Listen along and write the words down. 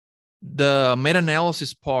The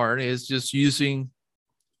meta-analysis part is just using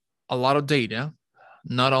a lot of data,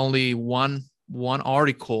 not only one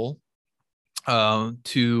article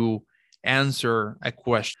to answer a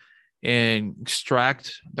question, and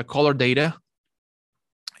extract the color data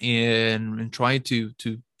and try to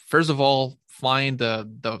first of all find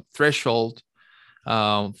the threshold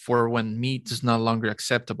for when meat is no longer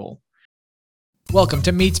acceptable. Welcome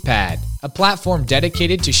to MeatsPad, a platform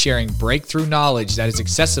dedicated to sharing breakthrough knowledge that is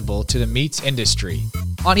accessible to the meats industry.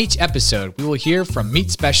 On each episode, we will hear from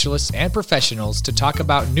meat specialists and professionals to talk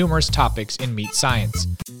about numerous topics in meat science.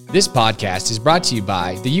 This podcast is brought to you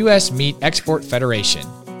by the U.S. Meat Export Federation,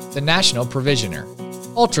 the National Provisioner,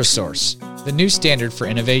 Ultrasource, the new standard for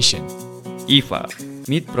innovation, IFA,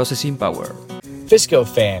 Meat Processing Power.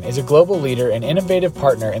 Viscofan is a global leader and innovative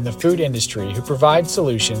partner in the food industry who provides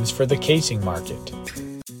solutions for the casing market.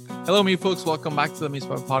 Hello, meat folks. Welcome back to the Meat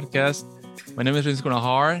Podcast. My name is Francisco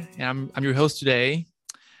Nahar, and I'm your host today.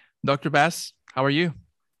 Dr. Bass, how are you?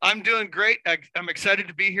 I'm doing great. I'm excited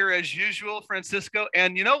to be here as usual, Francisco.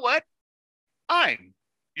 And you know what? I'm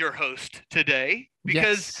your host today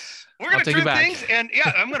because we're going to do things. And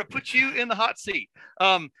yeah, I'm going to put you in the hot seat.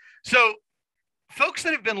 So folks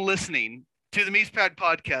that have been listening to the MeatsPad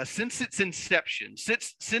podcast since its inception,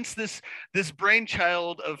 since this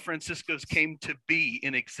brainchild of Francisco's came to be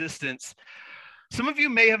in existence, some of you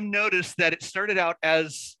may have noticed that it started out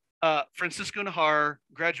as Francisco Nahar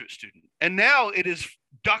graduate student, and now it is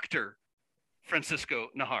Dr. Francisco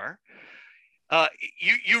Nahar.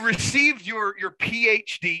 You received your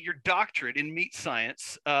PhD, your doctorate in meat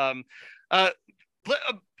science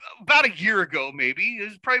about a year ago, maybe. It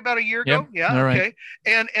was probably about a year ago. Yeah. All okay.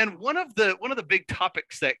 Right. And one of the big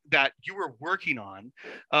topics that you were working on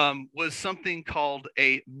was something called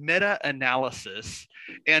a meta-analysis,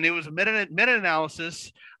 and it was a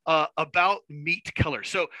meta-analysis about meat color.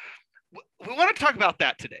 So we want to talk about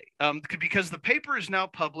that today because the paper is now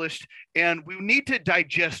published, and we need to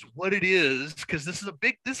digest what it is, because this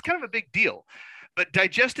is kind of a big deal. But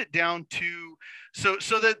digest it down to so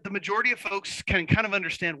that the majority of folks can kind of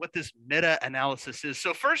understand what this meta-analysis is.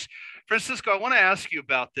 So first, Francisco, I want to ask you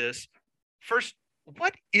about this. First,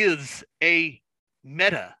 what is a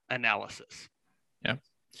meta-analysis? Yeah.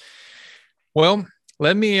 Well,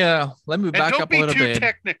 let me back up a little bit. Don't be too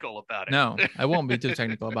technical about it. No, I won't be too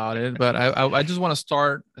technical about it. But I just want to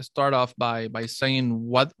start off by saying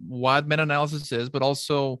what meta-analysis is, but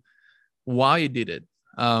also why you did it.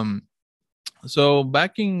 So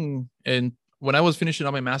back in when I was finishing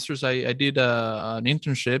up my master's, I did an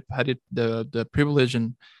internship. I did the privilege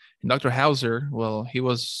in Dr. Hauser. Well, he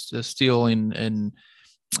was still in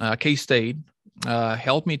K-State.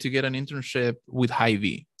 Helped me to get an internship with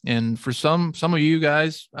Hy-Vee. And for some of you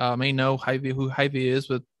guys may know who Hy-Vee is,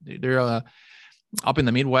 but they're up in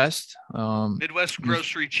the Midwest. Midwest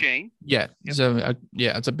grocery chain. Yeah. Yep. So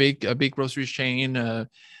it's a big grocery chain.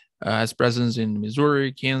 Has presence in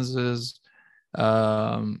Missouri, Kansas,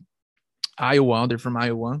 Iowa. They're from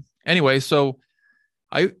Iowa. Anyway, so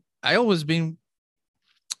I always been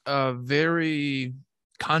very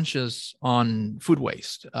conscious on food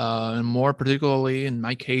waste, and more particularly in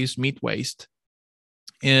my case, meat waste.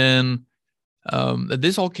 And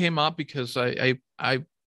this all came up because I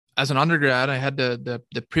as an undergrad, I had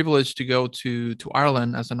the privilege to go to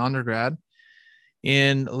Ireland as an undergrad,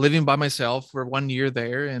 and living by myself for 1 year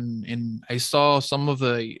there, and I saw some of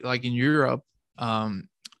the, like in Europe,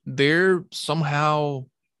 they're somehow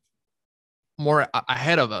more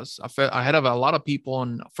ahead of us, ahead of a lot of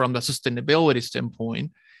people from the sustainability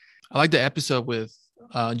standpoint. I like the episode with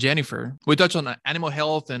Jennifer. We touched on animal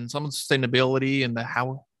health and some sustainability and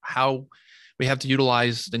how we have to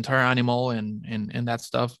utilize the entire animal and that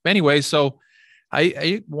stuff. But anyway, so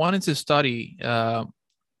I wanted to study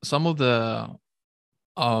some of the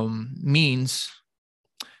means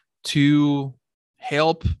to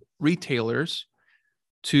help retailers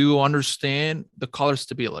to understand the color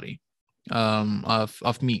stability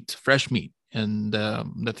of meat, fresh meat, and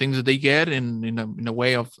the things that they get in a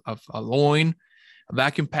way of a loin, a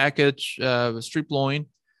vacuum package, strip loin.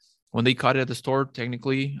 When they cut it at the store,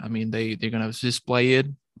 technically, I mean, they're gonna display it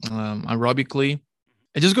aerobically.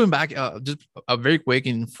 And just going back, just a very quick,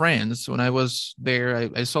 in France, when I was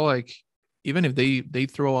there, I saw, like, even if they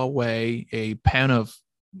throw away a pound of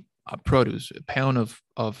produce, a pound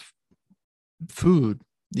of food,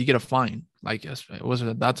 you get a fine. Like, it was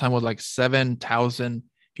at that time was like 7,000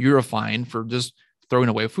 euro fine for just throwing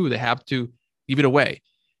away food. They have to give it away.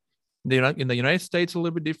 In the United States, a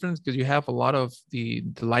little bit different because you have a lot of the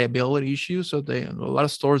liability issues. So a lot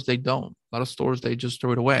of stores, they don't. A lot of stores, they just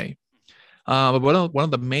throw it away. But one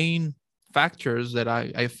of the main factors that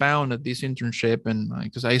I found at this internship, and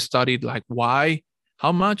because I studied like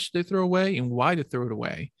how much they throw away and why they throw it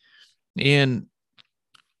away. And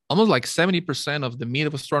almost like 70% of the meat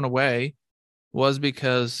that was thrown away was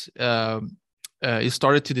because it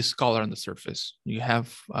started to discolor on the surface. You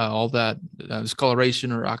have all that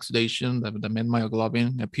discoloration or oxidation, the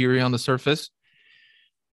methylmyoglobin appearing on the surface.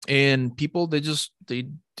 And people,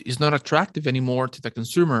 it's not attractive anymore to the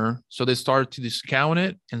consumer. So they start to discount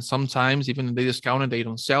it. And sometimes even if they discount it, they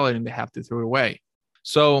don't sell it and they have to throw it away.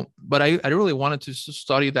 So, but I really wanted to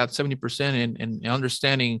study that 70% and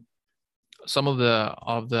understanding some of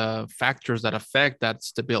the factors that affect that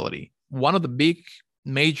stability. One of the big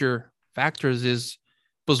major factors is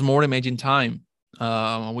postmortem aging time.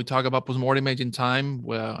 When we talk about postmortem aging time,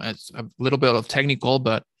 well, it's a little bit of technical,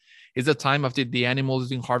 but it's the time after the animal is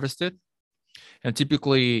being harvested. And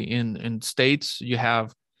typically in states, you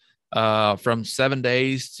have from 7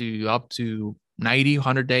 days to up to 90,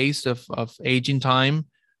 100 days of aging time,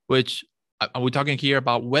 which we're talking here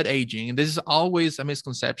about wet aging. And this is always a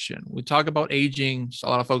misconception. We talk about aging. So a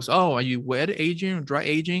lot of folks, oh, are you wet aging or dry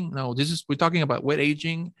aging? No, we're talking about wet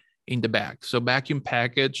aging in the bag. So vacuum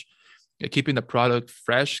package, keeping the product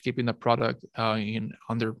fresh, keeping the product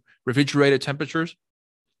under refrigerated temperatures.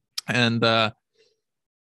 And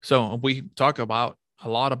so we talk about a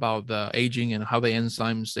lot about the aging and how the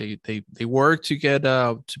enzymes they work to get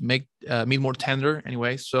to make meat more tender.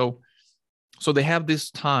 Anyway, so they have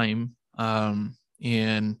this time,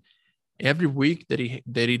 and every week that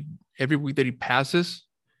he passes,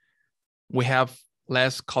 we have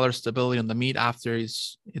less color stability on the meat after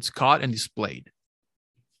it's caught and displayed.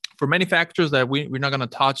 For many factors that we're not going to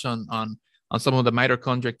touch on some of the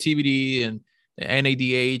mitochondrial activity and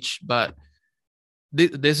NADH, but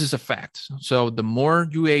this is a fact. So the more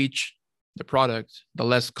you age the product, the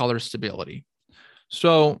less color stability.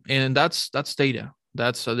 So, and that's data.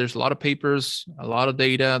 There's a lot of papers, a lot of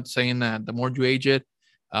data saying that the more you age it,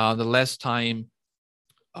 the less time.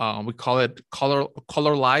 We call it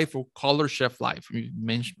color life or color shelf life. We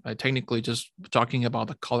mentioned technically just talking about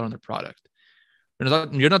the color on the product.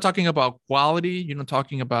 You're not talking about quality. You're not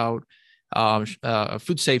talking about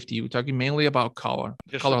food safety. We're talking mainly about color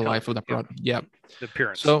life of the product. Yeah, the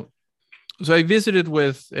appearance. So I visited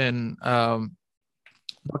with Dr.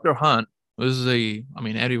 Hunt.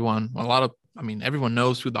 Everyone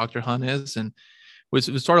knows who Dr. Hunt is, and we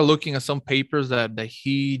started looking at some papers that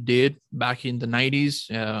he did back in the 90s,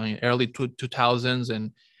 early 2000s,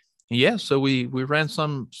 and yeah, so we ran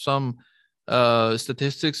some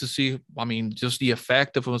statistics to see, just the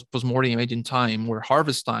effect of postmortem aging time or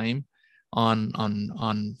harvest time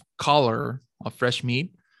on color of fresh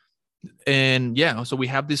meat. And yeah, so we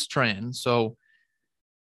have this trend. So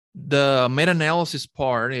the meta-analysis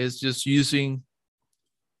part is just using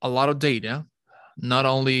a lot of data, not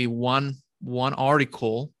only one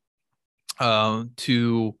article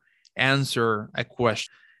to answer a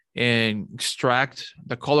question, and extract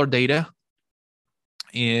the color data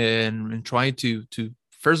and try to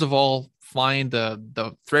first of all find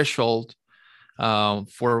the threshold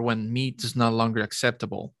for when meat is no longer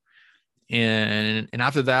acceptable. And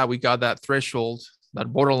after that, we got that threshold,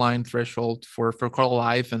 that borderline threshold for color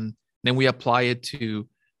life, and then we apply it to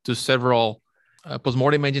several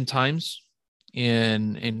postmortem aging times.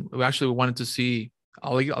 And we actually wanted to see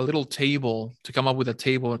a little table, to come up with a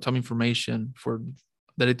table of some information for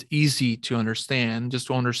that it's easy to understand, just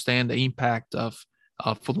to understand the impact of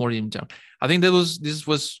postmortem time. I think this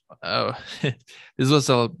was a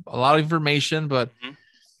lot of information, but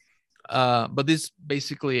this is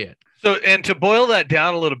basically it. So, and to boil that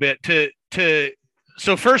down a little bit,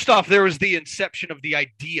 so first off, there was the inception of the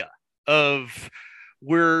idea of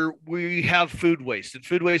where we have food waste, and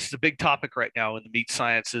food waste is a big topic right now in the meat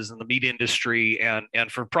sciences and the meat industry. And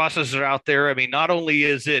for processors out there, not only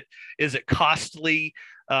is it costly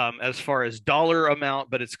as far as dollar amount,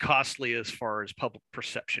 but it's costly as far as public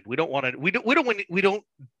perception. We don't want to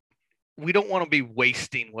be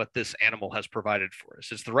wasting what this animal has provided for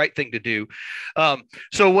us. It's the right thing to do.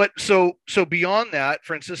 So beyond that,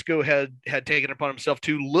 Francisco had taken it upon himself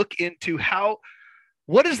to look into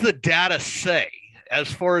what does the data say as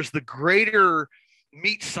far as the greater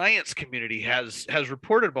meat science community has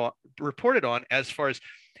reported on as far as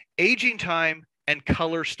aging time and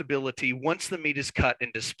color stability once the meat is cut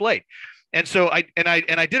and displayed. And so I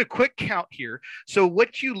did a quick count here. So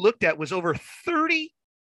what you looked at was over 30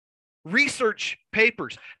 research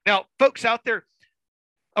papers. Now, folks out there,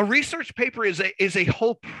 A research paper is a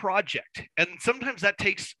whole project, and sometimes that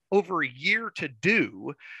takes over a year to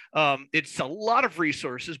do. It's a lot of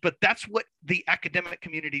resources, but that's what the academic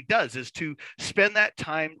community does, is to spend that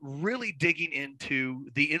time really digging into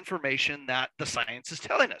the information that the science is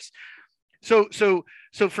telling us. So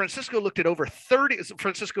Francisco looked at over 30.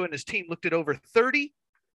 Francisco and his team looked at over 30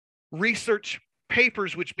 research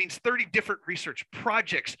papers, which means 30 different research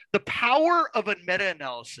projects. The power of a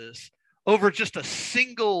meta-analysis over just a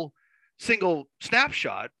single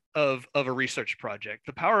snapshot of a research project.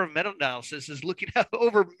 The power of meta-analysis is looking at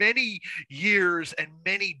over many years and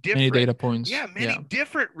many data points. Yeah, many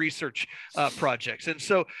different research projects. And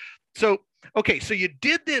so you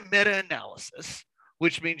did the meta-analysis,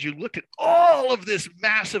 which means you looked at all of this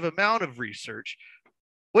massive amount of research.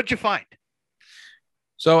 What'd you find?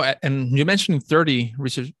 So, and you mentioned 30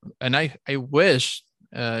 research, and I wish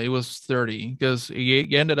it was 30, because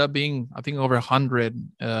it ended up being, I think, over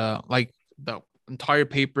 100, like the entire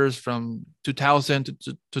papers from 2000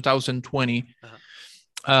 to 2020.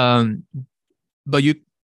 But you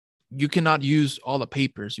cannot use all the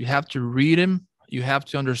papers. You have to read them. You have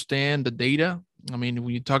to understand the data. I mean,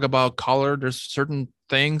 when you talk about color, there's certain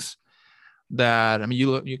things that, I mean,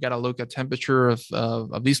 you got to look at temperature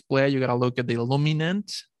of display. You got to look at the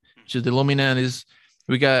illuminant, which is the illuminant is,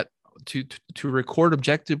 we got to record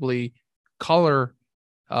objectively color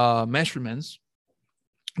measurements.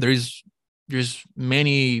 There's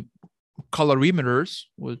many colorimeters,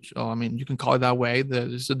 which I mean, you can call it that way.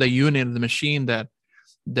 This is the unit of the machine that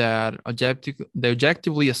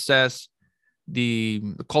objectively assess the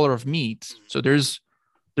color of meat. So there's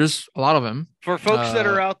a lot of them. For folks that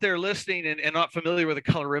are out there listening and not familiar with a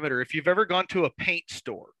colorimeter, if you've ever gone to a paint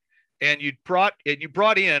store and you brought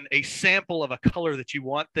in a sample of a color that you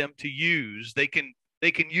want them to use, they can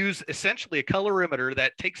use essentially a colorimeter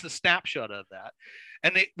that takes a snapshot of that,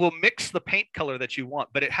 and it will mix the paint color that you want,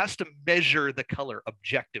 but it has to measure the color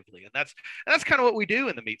objectively. And that's kind of what we do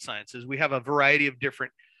in the meat sciences. We have a variety of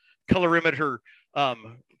different colorimeter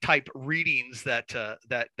type readings that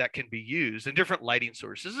can be used, and different lighting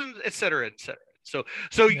sources, and et cetera, et cetera.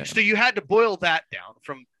 So you had to boil that down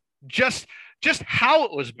from just how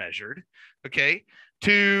it was measured, okay,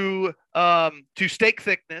 to steak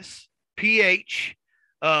thickness, pH,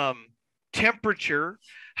 temperature,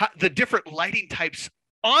 the different lighting types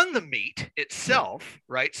on the meat itself,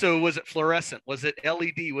 right? So was it fluorescent? Was it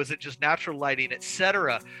LED? Was it just natural lighting,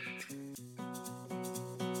 etc.?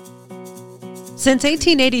 Since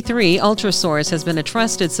 1883, Ultrasource has been a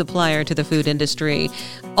trusted supplier to the food industry.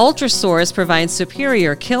 Ultrasource provides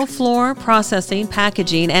superior kill floor, processing,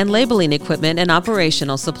 packaging, and labeling equipment and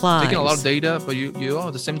operational supplies. Taking a lot of data, but you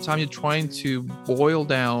at the same time, you're trying to boil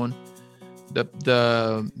down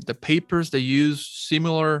the papers that use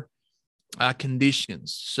similar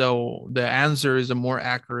conditions. So the answer is a more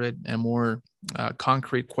accurate and more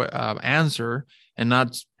concrete answer, and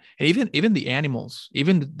not. Even the animals,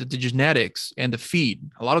 even the genetics and the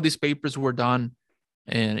feed. A lot of these papers were done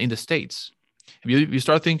in the States. If you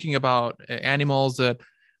start thinking about animals that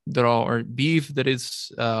are beef that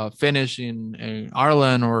is finished in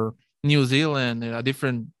Ireland or New Zealand, in a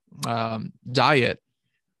different diet,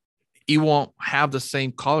 it won't have the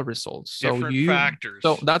same color results. Different factors.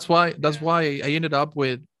 So that's why I ended up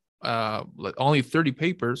with only 30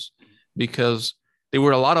 papers, because there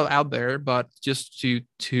were a lot of out there, but just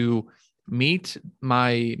to meet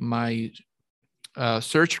my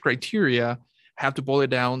search criteria, have to boil it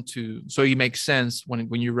down so it makes sense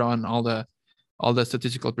when you run all the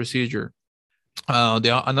statistical procedure.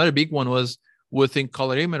 Another big one was within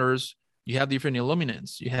colorimeters, you have different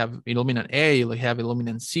illuminants. You have illuminant A, you have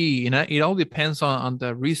illuminant C, and it all depends on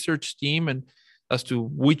the research team and as to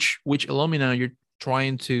which illuminant you're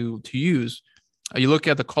trying to use. You look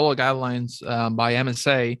at the color guidelines by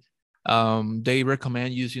MSA, they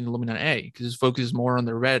recommend using illuminant A because it focuses more on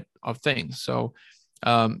the red of things. So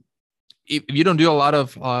if you don't do a lot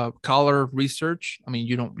of color research, I mean,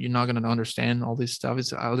 you're not going to understand all this stuff.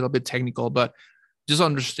 It's a little bit technical, but just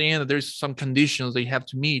understand that there's some conditions that you have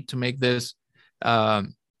to meet to make this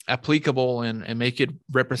applicable and make it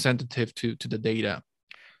representative to the data.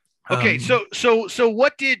 Okay, so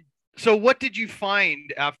what did you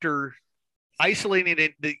find after isolating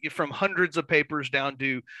it from hundreds of papers down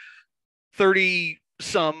to 30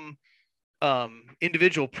 some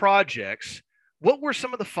individual projects? What were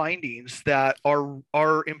some of the findings that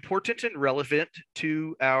are important and relevant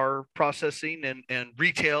to our processing and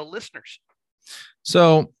retail listeners?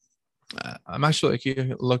 So I'm actually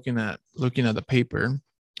here looking at the paper,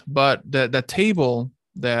 but the table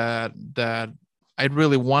that I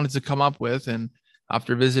really wanted to come up with, and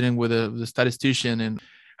after visiting with the statistician, and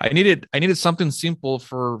I needed something simple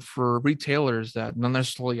for retailers that not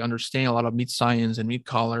necessarily understand a lot of meat science and meat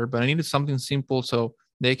color, but I needed something simple so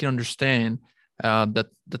they can understand that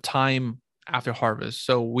the time after harvest.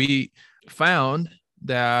 So we found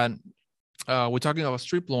that we're talking about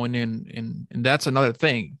strip loin, and that's another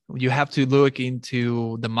thing. You have to look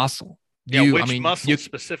into the muscle. Which muscle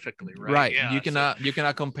specifically, right? Right. Yeah, you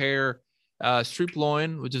cannot compare strip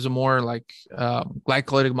loin, which is a more like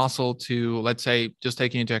glycolytic muscle, to, let's say, just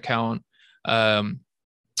taking into account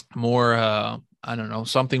more I don't know,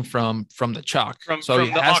 something from the chuck, from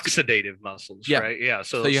the oxidative muscles, right? Yeah.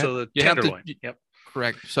 So the tenderloin. Yep.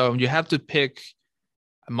 Correct. So you have to pick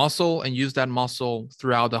a muscle and use that muscle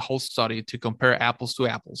throughout the whole study to compare apples to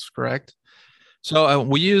apples. Correct. So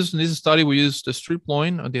we used in this study, we used the strip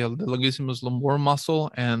loin, the longissimus lumborum muscle,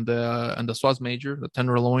 and the psoas major, the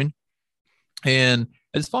tenderloin. And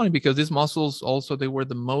it's funny because these muscles also, they were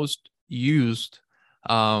the most used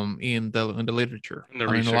in the literature.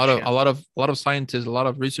 A lot of scientists, a lot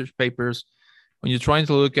of research papers, when you're trying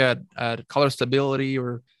to look at color stability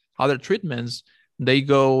or other treatments, they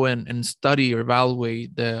go and study or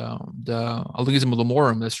evaluate the longissimus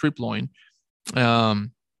lumborum, the strip loin.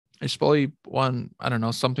 It's probably one, I don't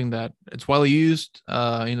know, something that it's well used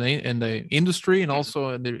in the industry and also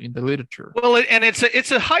in the literature. Well, and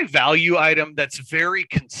it's a high value item that's very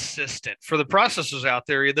consistent for the processors out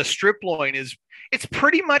there. The strip loin it's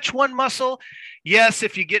pretty much one muscle. Yes,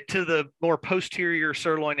 if you get to the more posterior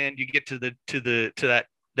sirloin end, you get to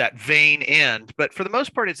that vein end, but for the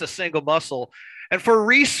most part, it's a single muscle. And for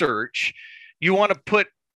research, you want to put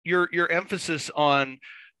your emphasis on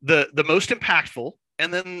the most impactful,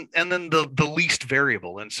 and then the least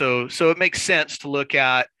variable. And so it makes sense to look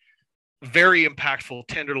at very impactful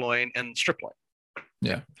tenderloin and strip loin.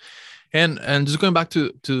 Yeah. And just going back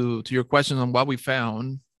to your question on what we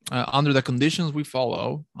found, under the conditions we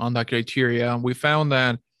follow on that criteria, we found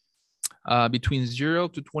that between 0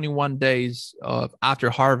 to 21 days after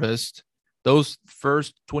harvest, those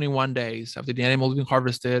first 21 days after the animal has been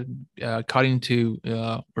harvested, cut into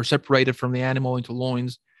or separated from the animal into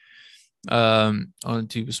loins,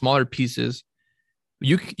 onto smaller pieces,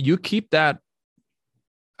 you keep that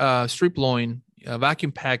strip loin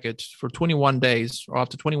vacuum packaged for 21 days or up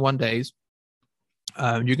to 21 days,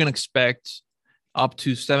 you're going to expect up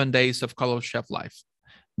to 7 days of color shelf life.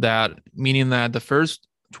 That meaning that the first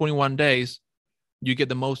 21 days, you get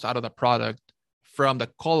the most out of the product from the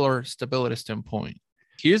color stability standpoint.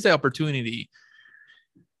 Here's the opportunity.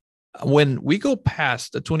 When we go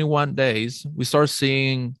past the 21 days, we start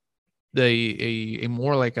seeing a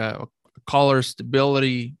more like a color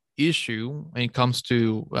stability issue when it comes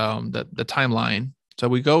to the timeline. So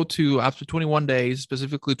we go to after 21 days,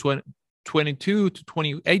 specifically 22 to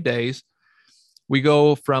 28 days, we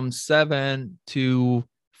go from 7 to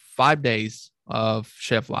 5 days of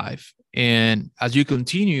shelf life. And as you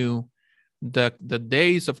continue, the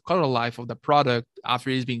days of color life of the product after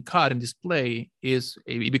it's been cut and displayed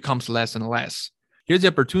it becomes less and less. Here's the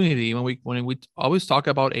opportunity. When we always talk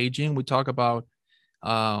about aging, we talk about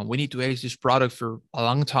we need to age this product for a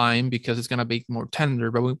long time because it's going to be more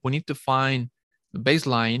tender, but we need to find the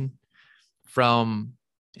baseline from,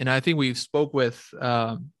 and I think we spoke with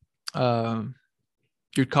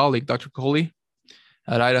your colleague, Dr. Coley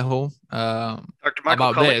at Idaho, Dr. Michael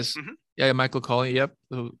about Coley. this. Mm-hmm. Yeah, Michael Coley. Yep.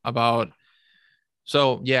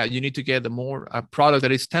 So yeah, you need to get a product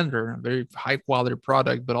that is tender, a very high quality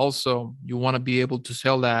product, but also you want to be able to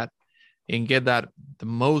sell that and get the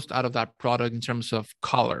most out of that product in terms of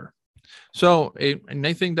color. So, and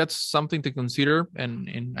I think that's something to consider.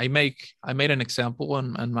 And I made an example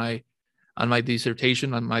on my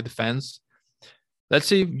dissertation, on my defense. Let's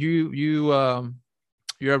say you're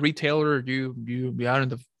a retailer, you are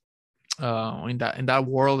in that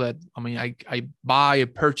world that, I mean, I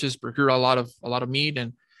purchase, procure a lot of meat,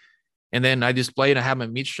 and then I display it. I have my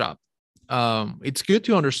meat shop. It's good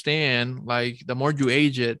to understand, like, the more you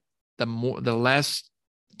age it, the less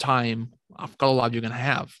time of color life you're gonna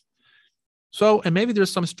have. So, and maybe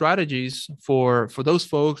there's some strategies for those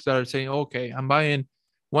folks that are saying, okay, I'm buying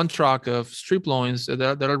one truck of strip loins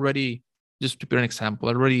that already, just to put an example,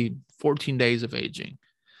 already 14 days of aging,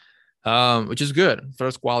 which is good,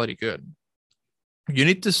 first quality good. You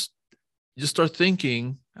need to just start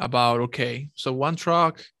thinking about, okay, so one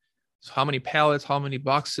truck, so how many pallets, how many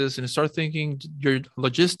boxes, and start thinking your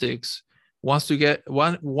logistics. Once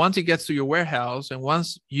it gets to your warehouse, and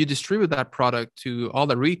once you distribute that product to all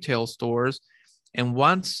the retail stores, and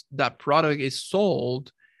once that product is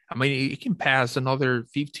sold, I mean, it can pass another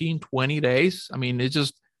 15, 20 days. I mean,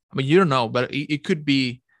 you don't know, but it could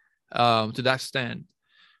be to that extent.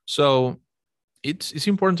 So it's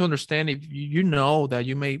important to understand if you know that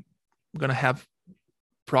you may gonna have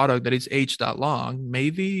product that is aged that long,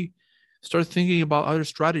 maybe start thinking about other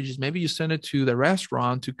strategies. Maybe you send it to the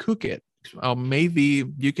restaurant to cook it. Maybe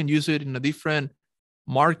you can use it in a different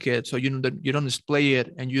market, so you don't display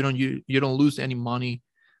it and you don't lose any money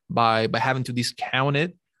by having to discount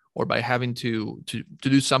it or by having to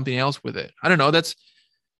do something else with it. I don't know. That's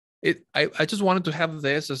it. I just wanted to have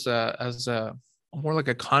this as a more like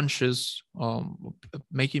a conscious,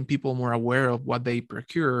 making people more aware of what they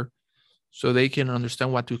procure, so they can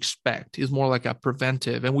understand what to expect. It's more like a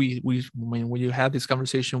preventive. And when you had this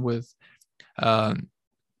conversation with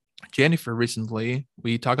Jennifer recently,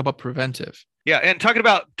 we talk about preventive. Yeah, and talk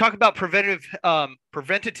about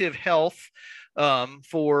preventative health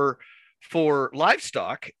for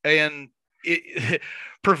livestock, and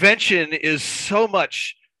prevention is so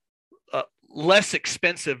much less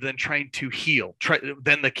expensive than trying to heal,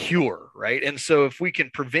 than the cure, right? And so if we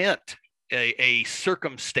can prevent a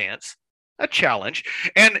circumstance, a challenge,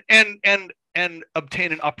 and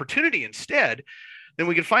obtain an opportunity instead, then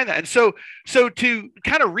we can find that. And so to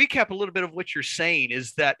kind of recap a little bit of what you're saying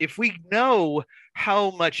is that if we know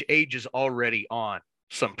how much age is already on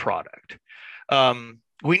some product,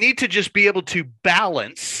 we need to just be able to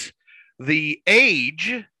balance the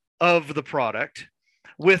age of the product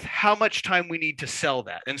with how much time we need to sell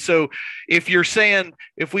that. And so if you're saying,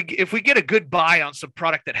 if we get a good buy on some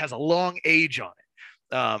product that has a long age on it,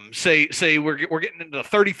 say we're getting into the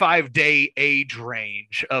 35-day age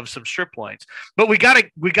range of some strip loins, but we got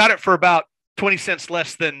it for about 20 cents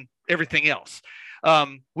less than everything else.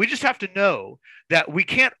 We just have to know that we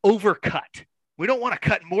can't overcut. We don't want to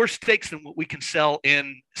cut more steaks than what we can sell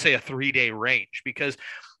in, say, a 3-day range, because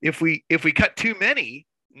if we cut too many,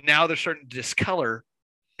 now they're starting to discolor,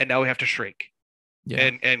 and now we have to shrink. Yeah.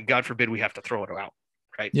 And God forbid we have to throw it out.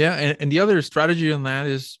 Right. Yeah. And the other strategy on that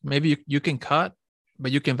is maybe you can cut,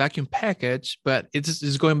 but you can vacuum package, but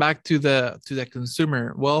it's going back to the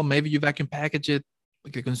consumer. Well, maybe you vacuum package it.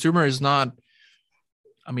 Like the consumer is not,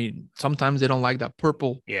 I mean, sometimes they don't like that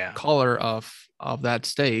purple color of that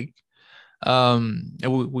steak. And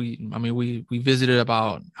we visited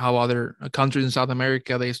about how other countries in South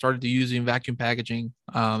America, they started using vacuum packaging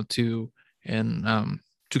to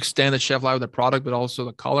extend the shelf life of the product, but also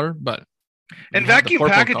the color. And vacuum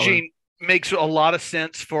packaging makes a lot of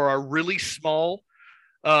sense for our really small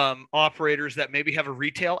operators that maybe have a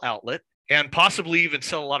retail outlet and possibly even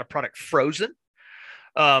sell a lot of product frozen.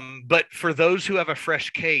 But for those who have a fresh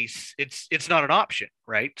case, it's not an option,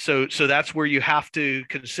 right? So that's where you have to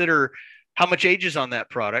consider how much age is on that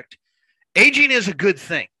product. Aging is a good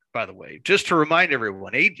thing, by the way, just to remind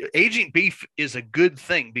everyone. Aging beef is a good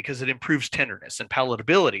thing because it improves tenderness and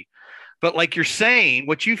palatability. But like you're saying,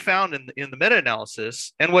 what you found in the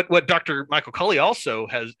meta-analysis, and what Dr. Michael Culley also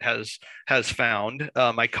has found,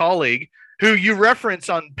 my colleague, who you reference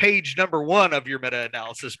on page number 1 of your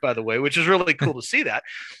meta-analysis, by the way, which is really cool to see that,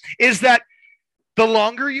 is that the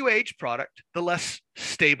longer you age product, the less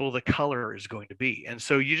stable the color is going to be. And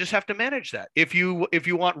so you just have to manage that. If you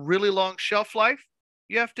want really long shelf life,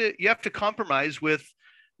 you have to compromise with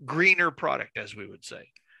greener product, as we would say.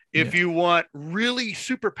 If you want really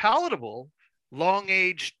super palatable, long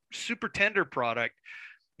aged, super tender product,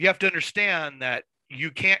 you have to understand that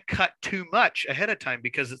you can't cut too much ahead of time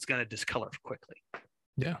because it's going to discolor quickly.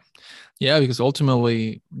 Yeah, because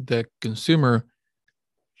ultimately the consumer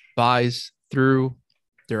buys through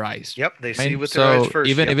their eyes. Yep, they see with their eyes first.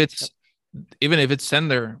 Even if it's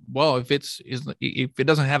tender, well, if it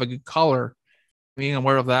doesn't have a good color, being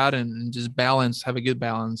aware of that and just have a good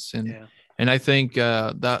balance. And I think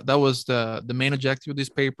that was the main objective of this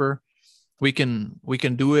paper. We can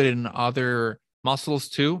do it in other muscles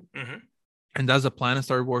too. Mm-hmm. And that's the plan, to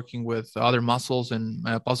start working with other muscles and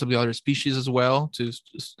possibly other species as well, to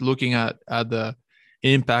looking at the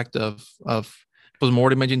impact of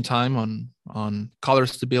postmortem imaging time on color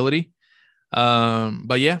stability.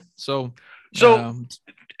 But yeah, so we'll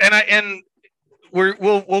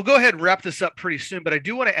go ahead and wrap this up pretty soon, but I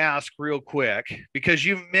do want to ask real quick, because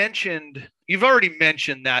you've already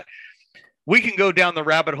mentioned that we can go down the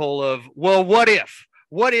rabbit hole of, well, what if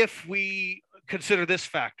we consider this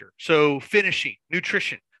factor? So finishing,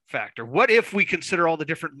 nutrition factor. What if we consider all the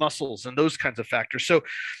different muscles and those kinds of factors? So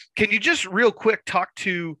can you just real quick talk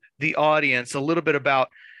to the audience a little bit about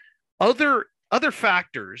other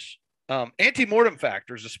factors, antemortem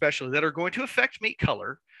factors especially, that are going to affect meat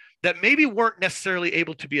color that maybe weren't necessarily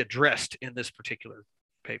able to be addressed in this particular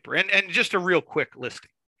paper, and just a real quick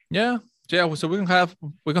listing. Yeah. So we can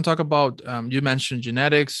talk about, you mentioned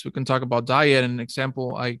genetics. We can talk about diet. An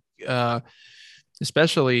example,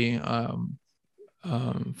 especially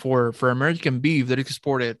for American beef that is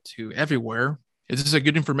exported to everywhere. This is a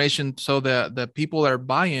good information so that the people that are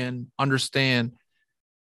buying understand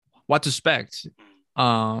what to expect.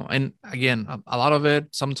 And again, a lot of it,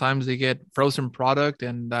 sometimes they get frozen product,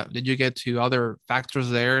 and then you get to other factors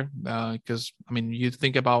there. Because I mean, you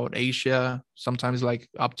think about Asia, sometimes like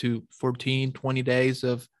up to 14, 20 days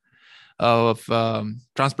of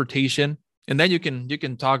transportation. And then you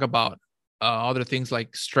can talk about other things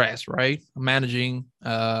like stress, right? Managing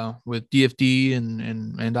with DFD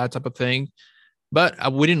and that type of thing.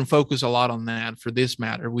 But we didn't focus a lot on that for this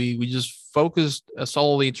matter. We just focused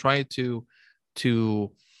solely trying to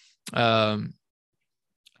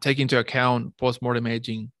take into account postmortem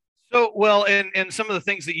aging. So, well, and some of the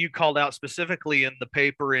things that you called out specifically in the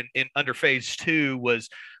paper in under phase 2 was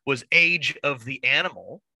age of the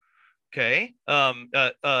animal. Okay.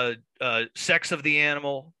 Sex of the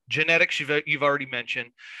animal, genetics you've already mentioned.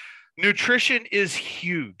 Nutrition is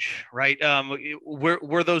huge, right?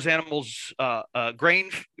 Were those animals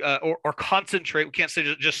grain or concentrate? We can't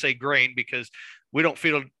just say grain because we don't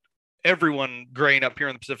feed everyone grain up here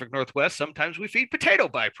in the Pacific Northwest. Sometimes we feed potato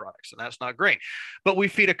byproducts, and that's not grain. But we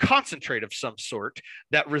feed a concentrate of some sort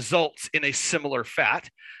that results in a similar fat.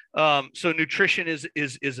 So nutrition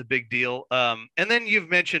is a big deal. And then you've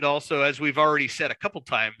mentioned also, as we've already said a couple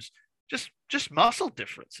times, just muscle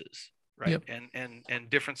differences, right? Yep. And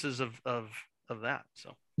differences of that.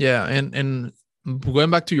 So yeah, and going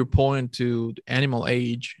back to your point to animal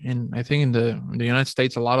age, and I think in the United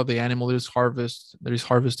States, a lot of the animal that is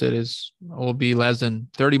harvested will be less than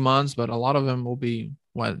 30 months, but a lot of them will be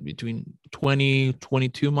between 20,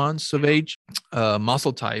 22 months of age.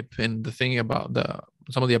 Muscle type, and the thing about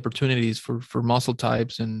some of the opportunities for muscle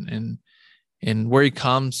types and where it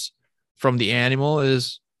comes from the animal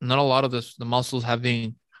is not a lot of the muscles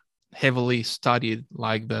having heavily studied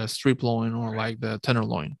like the strip loin or like the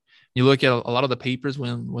tenderloin. You look at a lot of the papers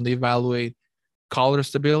when they evaluate collar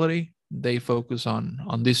stability, they focus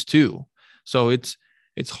on these two. So it's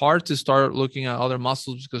hard to start looking at other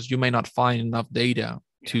muscles because you may not find enough data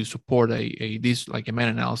to support a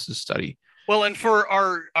meta-analysis study. Well, and for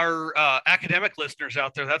our academic listeners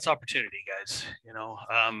out there, that's opportunity, guys.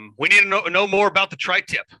 We need to know more about the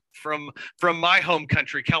tri-tip from my home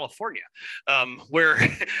country, California, where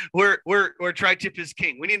tri-tip is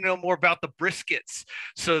king. We need to know more about the briskets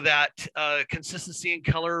so that consistency and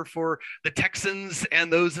color for the Texans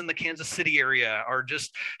and those in the Kansas City area are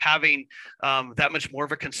just having that much more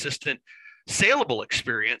of a consistent saleable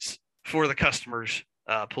experience for the customers.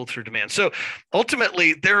 Pull through demand. So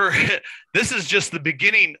ultimately, this is just the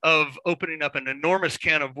beginning of opening up an enormous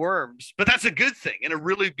can of worms, but that's a good thing in a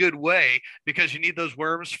really good way because you need those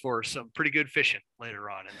worms for some pretty good fishing later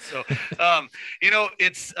on. And so,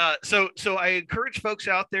 it's so I encourage folks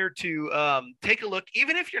out there to take a look,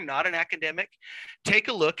 even if you're not an academic, take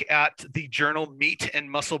a look at the journal Meat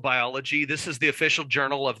and Muscle Biology. This is the official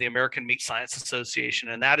journal of the American Meat Science Association,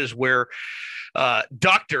 and that is where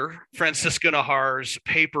Dr. Francisco Najar's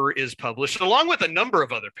paper is published, along with a number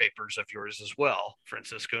of other papers of yours as well,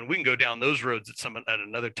 Francisco. And we can go down those roads at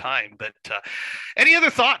another time. But any other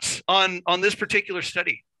thoughts on this particular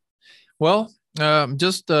study? Well,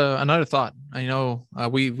 just another thought. I know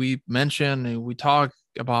we mentioned and we talk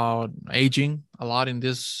about aging a lot in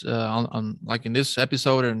this like in this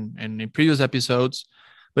episode and in previous episodes,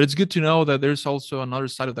 but it's good to know that there's also another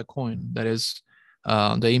side of the coin, that is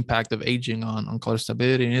the impact of aging on color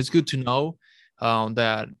stability. And it's good to know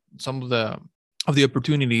that some of the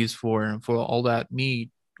opportunities for all that meat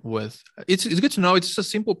with it's good to know. It's a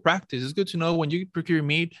simple practice. It's good to know when you procure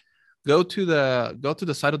meat, go to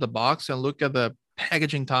the side of the box and look at the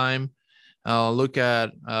packaging time, look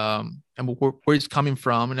at and where it's coming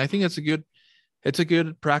from. And I think it's a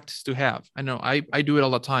good practice to have. I know I do it all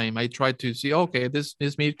the time. I try to see, okay, this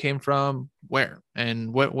meat came from where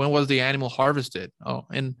and when was the animal harvested? Oh,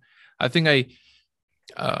 and I think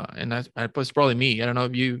and it's probably me. I don't know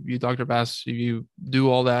if you Dr. Bass, if you do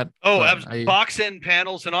all that. Box end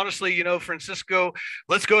panels. And honestly, Francisco,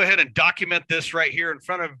 let's go ahead and document this right here in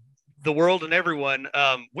front of the world and everyone.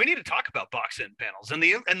 We need to talk about box end panels and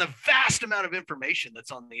the vast amount of information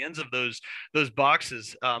that's on the ends of those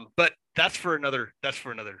boxes. But that's for another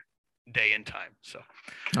day and time. So,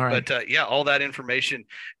 all right. But all that information,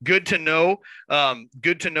 good to know.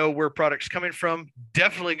 Good to know where products coming from.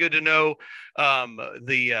 Definitely good to know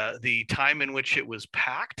the time in which it was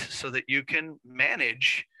packed, so that you can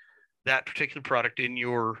manage that particular product in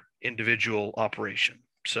your individual operation.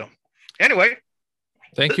 So, anyway.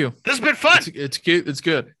 Thank you. This has been fun. It's good. It's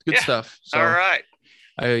good. Good stuff. So, all right.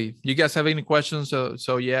 You guys have any questions? So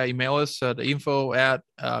email us at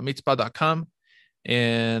info@meatspot.com.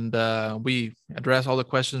 and we address all the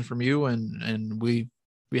questions from you, and we're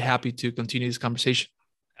happy to continue this conversation.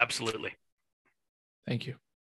 Absolutely. Thank you.